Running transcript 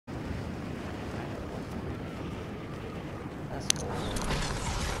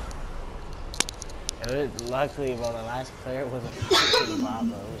Luckily, bro, the last player was a freaking bot,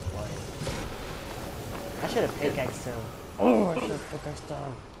 bro. It was funny. I should have pickaxed him. Oh, I should have pickaxed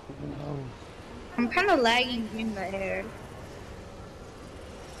him. No. I'm kind of lagging in the air.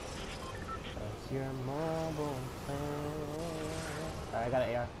 Your mobile phone. Alright, I got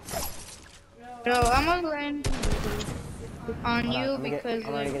an AR. No, I'm gonna land on you because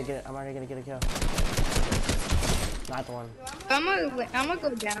I'm already gonna get a kill. Not the one. I'm gonna go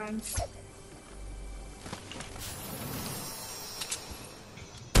down.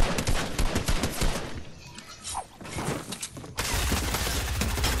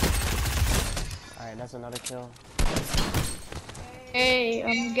 Alright, that's another kill.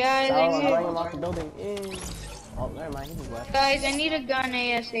 Hey, guys, I'm throwing him off the building. Oh, never mind, he just left. Guys, I need a gun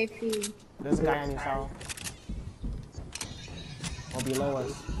ASAP. There's a guy on your south. Or below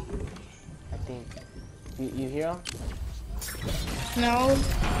us. I think. You hear him? No.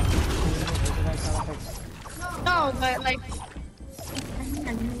 No, but like.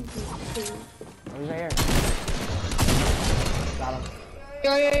 Oh, he's right here. Got him.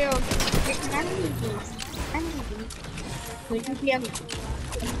 Yo.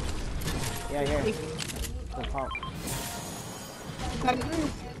 Yeah, here. The pump.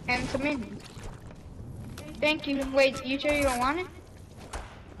 And some in. Thank you. Wait, you sure you don't want it?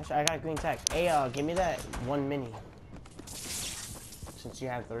 Actually, I got a green tech. Hey, give me that one mini. Since you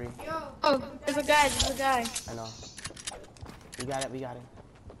have 3. Oh, there's a guy. I know. We got it.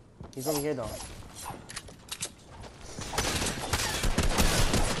 He's over here though.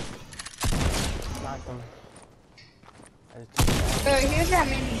 Knocked him. Here's that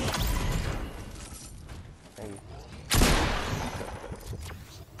mini. Thank you.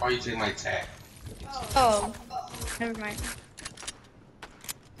 Why you take my tag? Oh, never mind.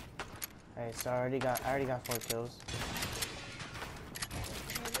 Hey, so I already got 4 kills.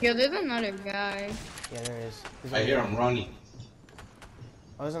 Yo, there's another guy. Yeah, there is. I hear him running.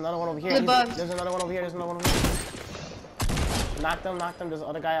 Oh, there's another one over here. There's another one over here. Knocked him. There's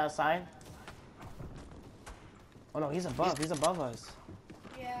another guy outside. Oh no, he's above us.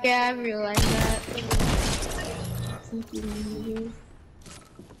 Yeah, I realized that.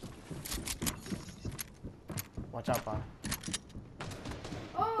 Watch out, Bob.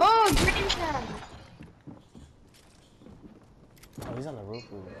 Oh, green tag. Oh, he's on the roof.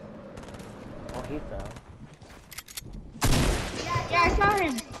 Oh, he fell. Yeah, I saw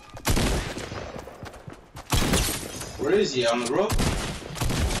him. Where is he? On the roof?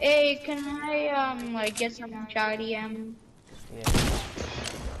 Hey, can I like get some shotty ammo? Yeah.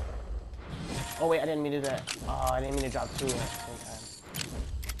 Oh wait, I didn't mean to do that. Oh, I didn't mean to drop 2 at the same time.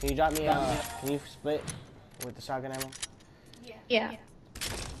 Can you drop me? Can you split with the shotgun ammo? Yeah.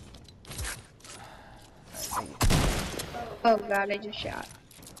 Oh god, I just shot.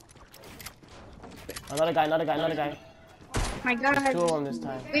 Another guy. My god. There's 2 of them this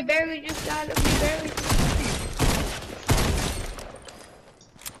time. We barely just got him.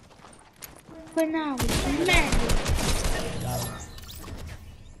 But now it's mad.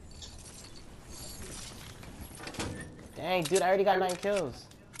 Dang, dude, I already got 9 kills.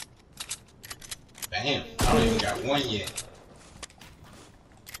 Damn, I don't even got 1 yet.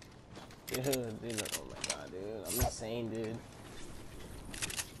 Dude, oh my god, dude. I'm insane, dude.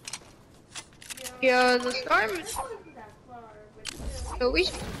 Yo, the storm is... Yo, we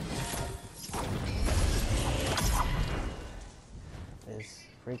should... This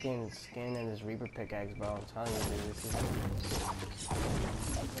freaking skin and this Reaper pickaxe, bro. I'm telling you, dude, this is...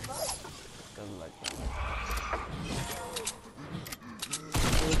 Doesn't like that.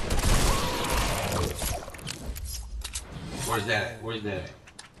 Where's that at?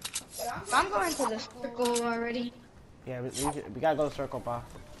 I'm going to the circle already. Yeah, we gotta go to circle, pa.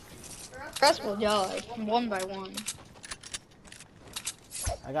 Rest will die, one by one.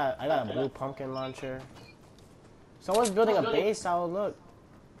 I got a blue pumpkin launcher. Someone's building a base. I'll look.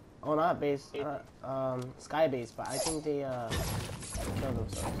 Oh, not base. Sky base. But I think they killed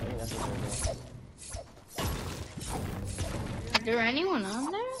themselves. I think that's what they're doing. Is there anyone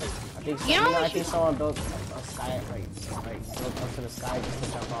on there? I think I think someone built a sky like built up to the sky just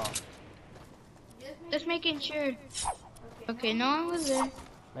to jump off. Just making sure. Okay, no one was there.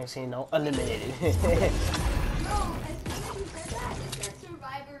 Next thing you know, eliminated. No, as soon as you said that, I just said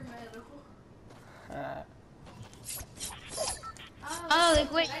survivor medal. Oh,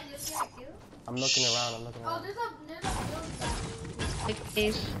 like wait. Did I just get a kill? I'm looking around. Oh, there's a build. Like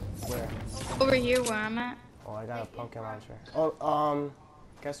this. Where? Over here where I'm at. Oh, I got a pumpkin launcher. Oh,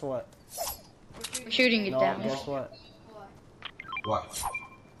 guess what? We're shooting it No, down. guess what? What?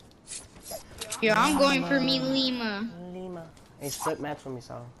 Yeah, I'm going for me Lima. Lima. Hey, split match for me,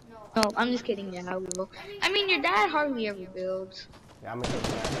 Sal. No, I'm just kidding. Yeah, I will. I mean, your dad hardly ever builds. Yeah, I'm gonna get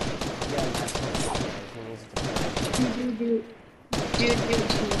that. Yeah, that's what he needs it to play. Dude.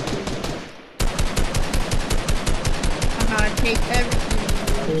 Take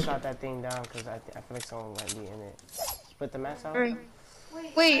everything. I just shot that thing down because I feel like someone might be in it. Split the match out? Right.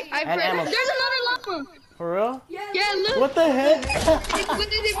 Wait, And ammo. there's another llama. For real? Yeah, look. What the heck? Oh,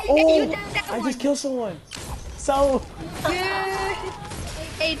 I just killed someone. So. yeah.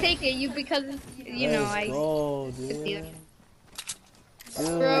 Hey, take it. Because Let's go, dude.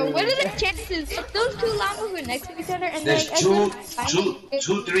 Bro, what are the chances? Those two llamas were next to each other, and There's like,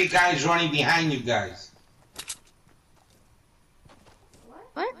 two, 3 guys running behind you guys.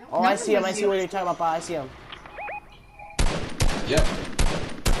 What? Oh, I see him. I see what you're talking about. I see him. Yep.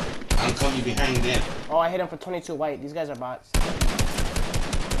 I'm coming behind them. Oh, I hit him for 22 white. These guys are bots.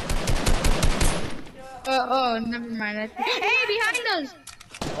 Oh, never mind. Hey, behind us!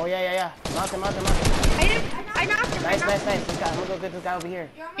 Oh, yeah. Mount him. I knocked him. Nice. This guy. I'm gonna go get this guy over here.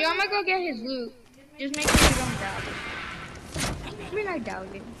 Yo, I'm gonna go get his loot. Just make sure you don't doubt it. I mean, I doubt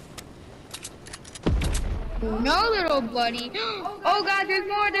it. No, little buddy. Oh God, there's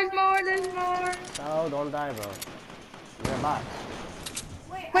more. Oh, don't die, bro. You're a bot.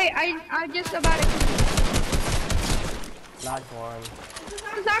 Wait, I just about to. Knocked one.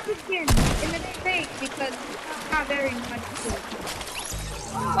 I'm soccer skin in the fake because it's not very much food.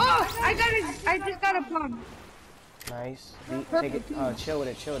 Oh, I just got a pump. Nice. Take it. Chill with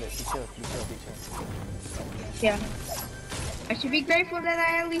it. Be chill. Yeah. I should be grateful that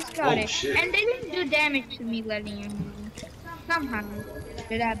I at least got it. Shit. And they didn't do damage to me letting you know. Somehow.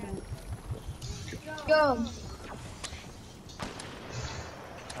 Did happen. Go.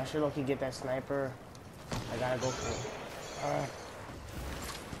 I should low-key get that sniper. I gotta go for it.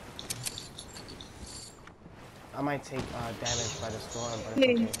 I might take damage by the storm, but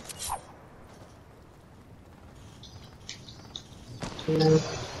it's okay.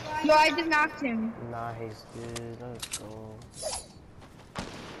 Yo, I just knocked him. Nice, dude. Let's go.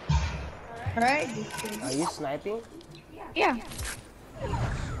 Alright. Are you sniping? Yeah.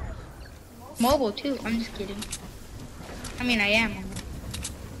 Mobile too. I'm just kidding. I mean, I am.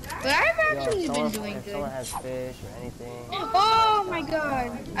 But I've actually been doing if good. someone has fish or anything. Oh my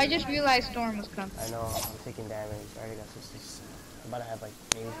God! I just realized storm was coming. I know. I'm taking damage. I already got 66. I'm about to have like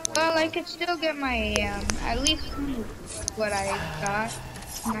maybe 40. Well, I could still get my at least what I got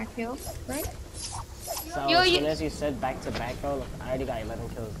in that kill, right? So as soon as you said back to back, bro, look, I already got 11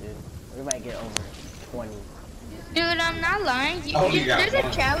 kills, dude. We might get over 20. Dude, I'm not lying. There's a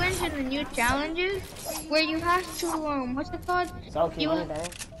challenge in the new challenges where you have to what's it called? So can you run it down?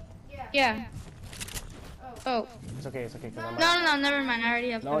 Yeah. Oh. It's okay, cause I'm No, never mind. I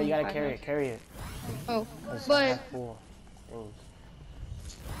already have. No, you gotta 75. carry it. Oh, It's but half full.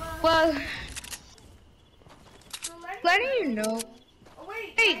 well, letting you know.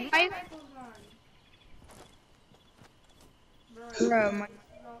 Hey, bro,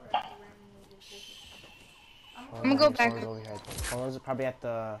 I'm gonna go back. Someone's probably at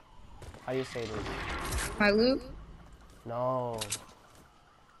the. How do you say this? My loot. No.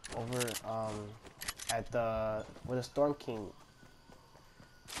 Over at the where the Storm King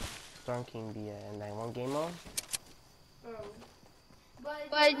be in that one game mode.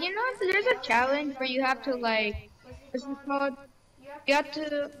 But you know, there's a challenge where you have to like, what's it called? You have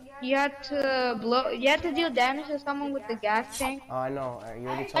to deal damage to someone with the gas tank. Oh, I know. You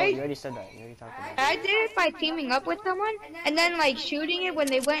already said that. You already talked about it. I did it by teaming up with someone and then like shooting it when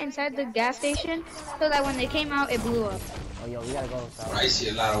they went inside the gas station, so that when they came out, it blew up. Oh, yo, we gotta go. Sal. I see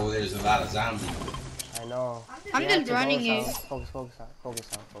a lot over there. There's a lot of zombies. I know. I'm just running it. Focus out. Cause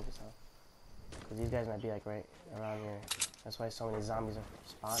these guys might be like right around here. That's why so many zombies are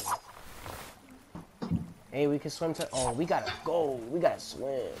spawning. Hey, we can swim to. Oh, we gotta go. We gotta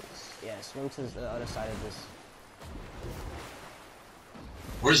swim. Yeah, swim to the other side of this.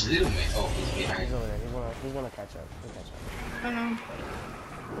 Where's Little Man? Oh, he's behind. He's over there. He's gonna catch up. He'll catch up. I don't know.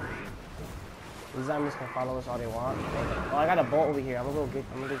 These zombies can follow us all they want. Oh, I got a boat over here. I'm gonna go get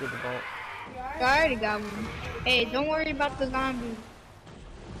the boat. I already got one. Hey, don't worry about the zombies.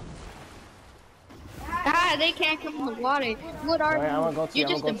 Ah, they can't come in the water. What are you? You're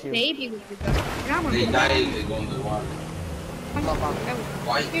just a baby with the gun. They die if they go in the water.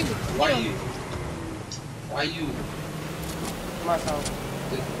 Why you? Come on, Sal.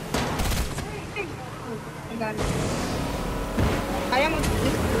 I got it. I almost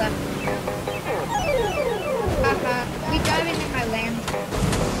just left. Haha, we diving in my land.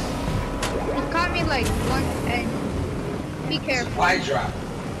 It caught me like once and be careful. Supply drop.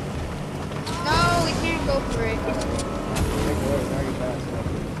 No, we can't go for it. it's already done.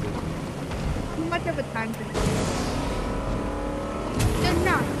 Too much of a time for this. Just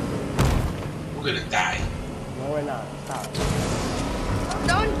not. We're gonna die. No, we're not. Stop.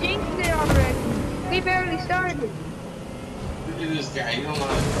 Don't jinx it already. We barely started. Look at this guy. You don't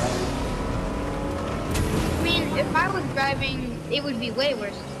want to drive. I mean, if I was driving, it would be way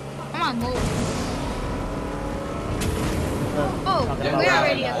worse. Come on, move. Oh, Talking we're about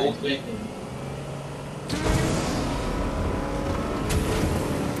already the at whole the thing.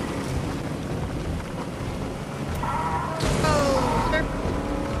 Oh, surf.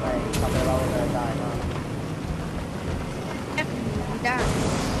 Right, you're talking about we're gonna die, huh? Definitely die.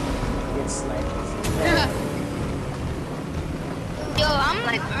 You get sniped. Yo,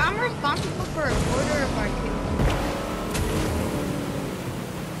 I'm responsible for a quarter of our kills.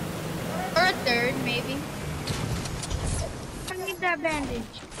 Or a third, maybe. I need that bandage.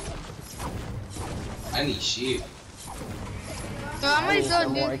 I need shield. So I I might need as well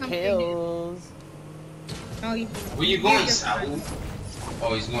some do more something. kills. No, you Where you going, Saul?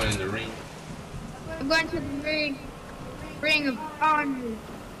 Oh, he's going in the ring. I'm going to the ring of honor.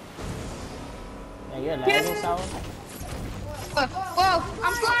 Yeah, you're lagging, Sal? Whoa,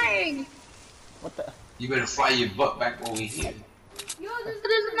 I'm flying! What the? You better fly your butt back over here. Yo,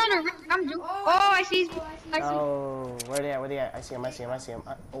 There's another ring. I'm doing. Oh, I see. I see. Oh, where they at? Where they at? I see him.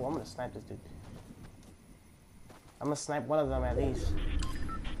 Oh, I'm gonna snipe this dude. I'm gonna snipe one of them at least.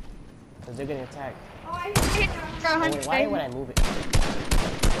 Cause they're getting attacked. oh, I Hit Oh, wait, why would I move it?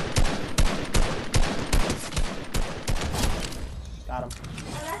 Got him.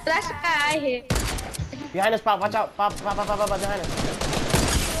 That's the guy I hit. Behind us, Pop. Watch out. Pop, behind us.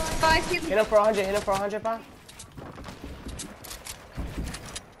 Oh, I see. Hit him for 100. Hit him for 100, Pop.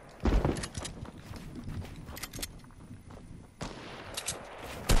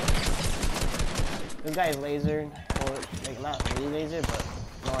 This guy is laser, or like not really laser, but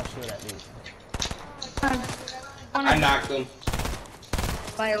no one shield at least. I knocked him.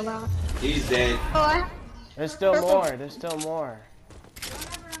 By a lot. He's dead. Oh, There's still more. There's still more.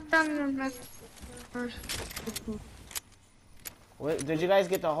 What, did you guys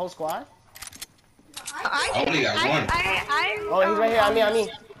get the whole squad? I only got one. Oh, he's right here. On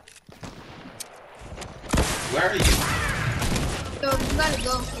me. Where are you? So you gotta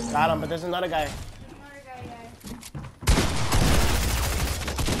go. Got him, but there's another guy.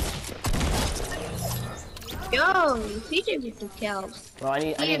 Yo, CJ with the kills. Bro, I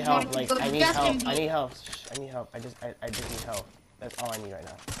need He is help. going Like, to go I need just help. in I need help. I need help. I just need help. That's all I need right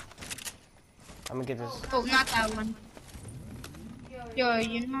now. I'm gonna get this. Oh, not that one. Yo,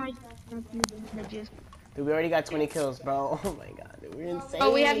 you know I just. Dude, we already got 20 kills, bro. Oh my god, dude, we're insane.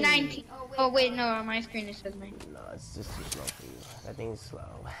 Oh, we have 19. Oh wait, no, on my screen it says 19. No, it's just too slow for you. That thing's slow.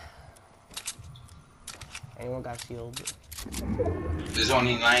 Anyone got shield? There's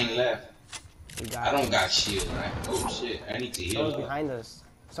only 9 left. We got I don't got shield, right? Oh shit, I need to heal Someone's up. behind us.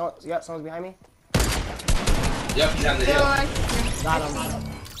 Someone's behind me. Yep, he's on the Yo, hill. Got him.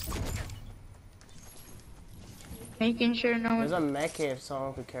 making sure no There's one. a mech here if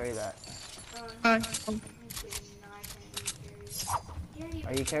someone could carry that. Are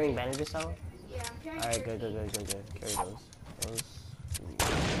you carrying bandages, Sal? Yeah, I'm trying Alright, good. Carry those.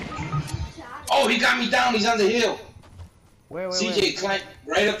 Oh, he got me down. He's on the hill. Where? CJ, climb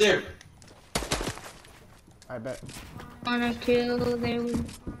right up there. I bet. Wanna kill them?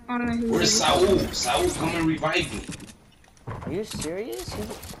 Where's Saul? Saul, come and revive me. Are you serious?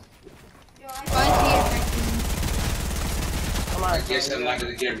 Come on, I guess Sal, I'm not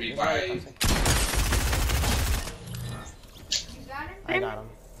gonna get revived. I got him.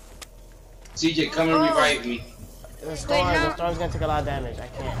 CJ, come and revive me. The storm's gonna take a lot of damage. I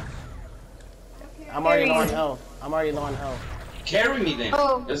can't. I'm already low on health. Carry me then.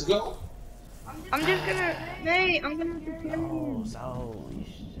 Oh. Let's go. I'm just gonna. Hey, I'm gonna have to kill Oh, you.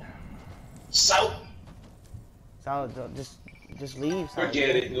 Saul. Sal, just leave. Sal.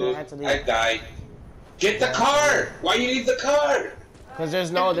 Forget it, You dude. had to I leave. died. Get the car. Why you need the car? Cause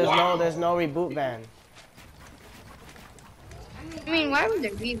there's no reboot ban. I mean, why would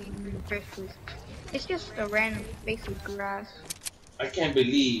there be one in the first place? It's just a random space of grass. I can't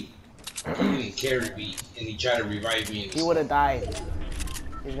believe he didn't carry me and he tried to revive me. He would have died.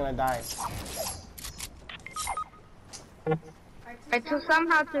 He's gonna die. I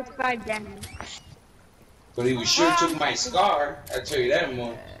somehow took 5 damage. But he was sure took my scar. I tell you that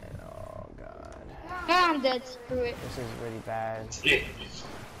much. Oh god, Yeah, I'm dead. Screw it. this is really bad. Yeah.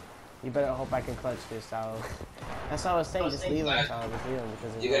 You better hope I can clutch this, Sal. That's what I was saying. Just leave him, Sal. Just leave him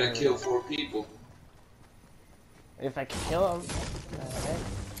because there's You no gotta way kill to- 4 people. If I can kill him,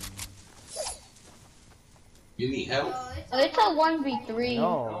 You need help? Oh, it's a 1v3.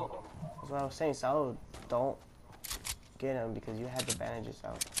 No. That's what I was saying. So don't get him because you had the bandages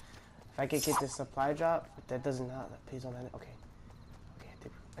out. If I could get this supply drop, that does not. Please don't. Okay.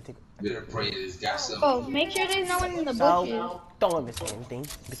 Okay. I think. Better pray that it's got something. Oh, make sure there's no one in the So bushes. don't let me say anything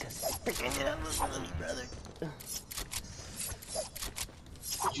because I freaking did it, brother.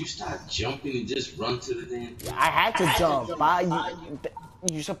 Would you stop jumping and just run to the damn? I had to jump.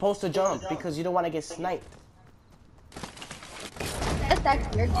 You're supposed to jump because you don't want to get sniped. That's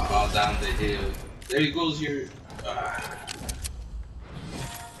actually weird. All down the hill. There goes your.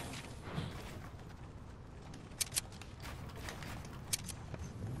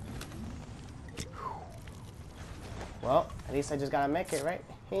 Well, at least I just gotta make it, right?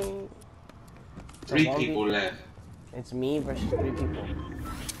 Three people left. It's me versus 3 people.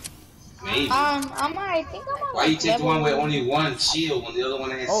 Maybe. I think I'm on. Why you take the one with only 1 shield when the other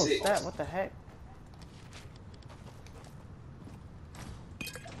one has 6? Oh, snap, what the heck?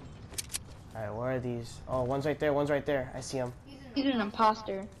 Alright, where are these? Oh, one's right there, one's right there. I see him. He's an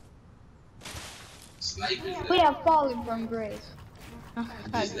imposter. Snipers. We have fallen from grace.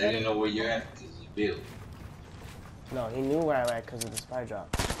 Just let him know where you're at because you built. No, he knew where I was at because of the spy drop.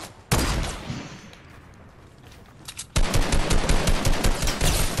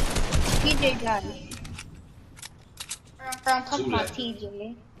 TJ got it. I'm talking about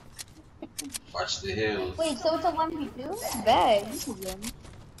TJ. Watch the hills. Wait, so it's a 1v2? Bad. This is win.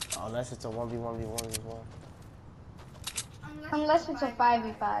 Unless it's a 1v1v1v1. Unless it's a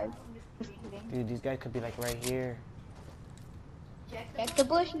 5v5. Dude, these guys could be like right here. Check the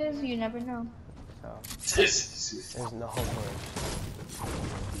bushes, you never know. So, there's no hope for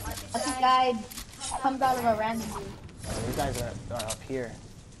it. This guy comes out of a random view. These guys are up here.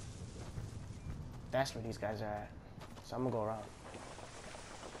 That's where these guys are at. So I'm gonna go around.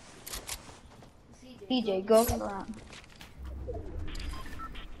 TJ, go around.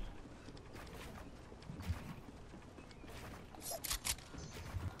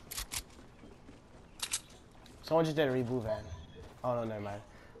 Someone just did a reboot van. Oh no, never mind.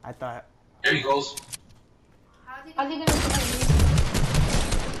 I thought. There he goes. How's he gonna play?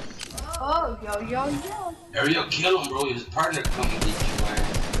 Oh, yo. Hurry up, kill him, bro. His partner coming to get you, man.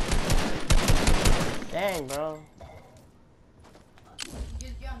 Dang, bro.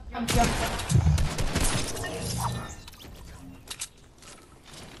 I'm jumping.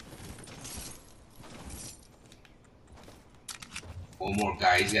 One more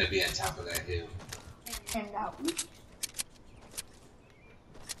guy. He's gotta be on top of that hill. And out.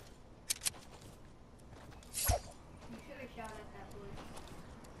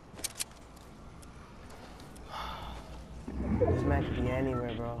 This man could be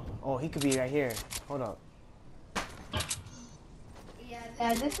anywhere, bro. Oh, he could be right here. Hold up.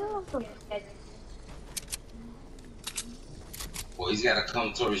 Yeah, this is also good. Well, he's gotta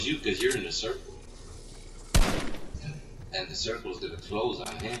come towards you because you're in the circle. And the circle's gonna close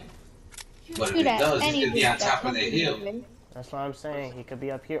on him. But if it does, he's gonna be on top of the hill. That's what I'm saying. He could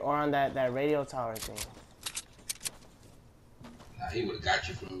be up here or on that radio tower thing. Nah, he would've got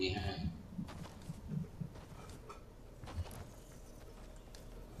you from behind.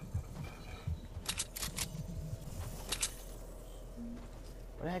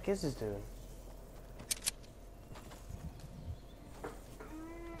 What the heck is this dude?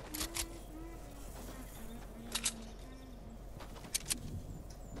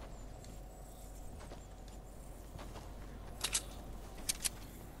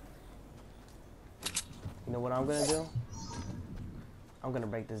 You know what I'm gonna do? I'm gonna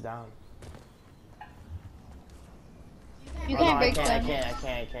break this down. You Oh, can't no, break I them.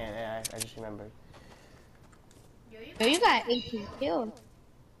 can't. Yeah, I just remembered. Yo, you got 18 kills.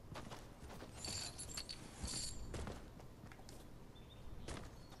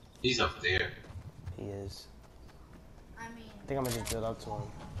 He's up there. He is. I think I'm gonna just build up to him.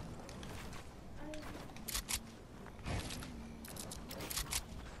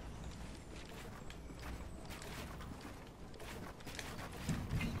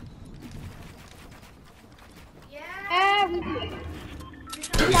 Yeah, we do.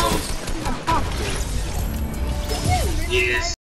 There he goes. Yes.